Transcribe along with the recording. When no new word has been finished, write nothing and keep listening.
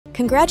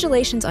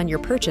Congratulations on your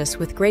purchase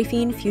with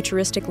Graphene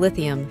Futuristic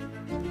Lithium.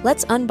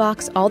 Let's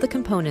unbox all the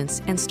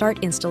components and start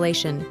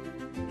installation.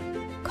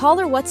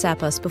 Call or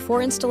WhatsApp us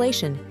before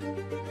installation.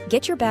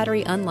 Get your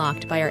battery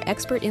unlocked by our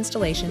expert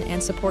installation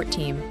and support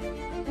team.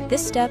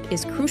 This step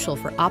is crucial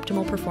for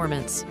optimal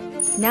performance.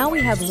 Now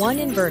we have one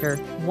inverter,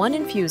 one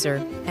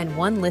infuser, and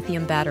one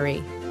lithium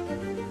battery.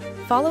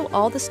 Follow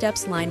all the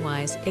steps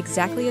line-wise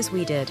exactly as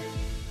we did.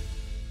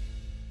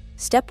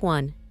 Step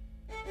 1.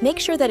 Make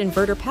sure that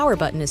inverter power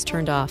button is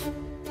turned off.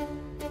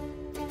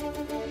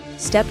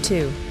 Step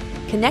 2.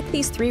 Connect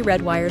these 3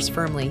 red wires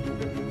firmly.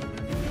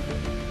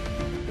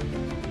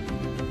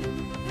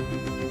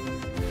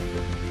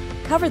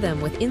 Cover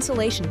them with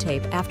insulation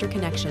tape after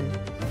connection.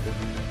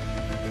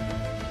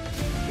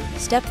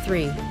 Step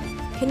 3.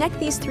 Connect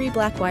these 3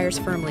 black wires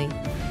firmly.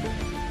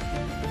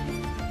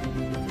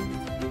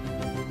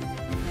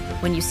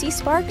 When you see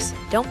sparks,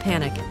 don't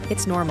panic,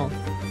 it's normal.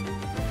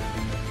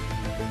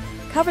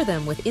 Cover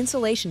them with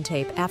insulation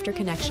tape after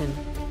connection.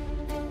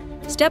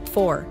 Step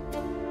 4.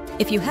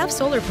 If you have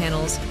solar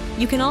panels,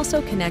 you can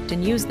also connect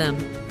and use them.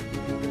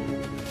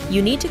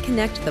 You need to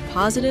connect the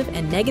positive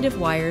and negative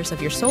wires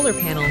of your solar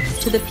panel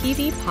to the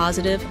PV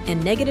positive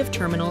and negative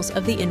terminals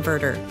of the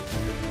inverter.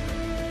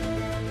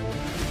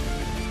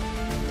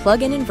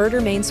 Plug in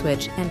inverter main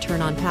switch and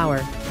turn on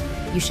power.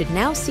 You should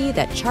now see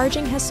that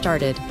charging has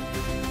started.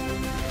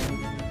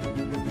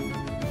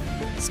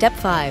 Step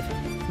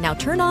 5. Now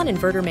turn on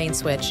inverter main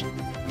switch.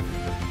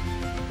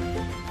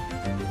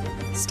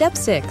 Step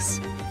 6.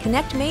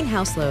 Connect main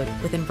house load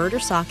with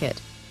inverter socket.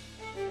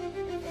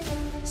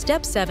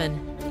 Step 7.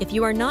 If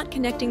you are not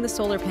connecting the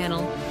solar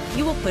panel,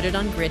 you will put it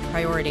on grid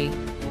priority.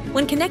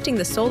 When connecting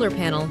the solar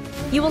panel,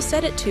 you will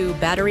set it to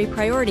battery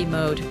priority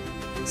mode.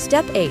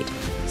 Step 8.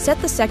 Set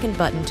the second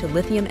button to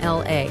Lithium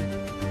LA.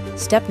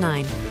 Step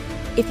 9.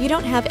 If you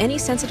don't have any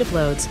sensitive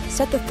loads,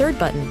 set the third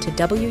button to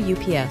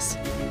WUPS.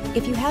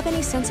 If you have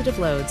any sensitive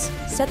loads,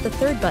 set the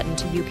third button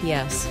to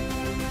UPS.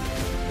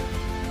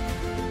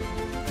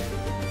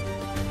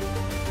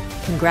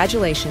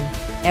 Congratulations,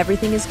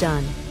 everything is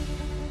done.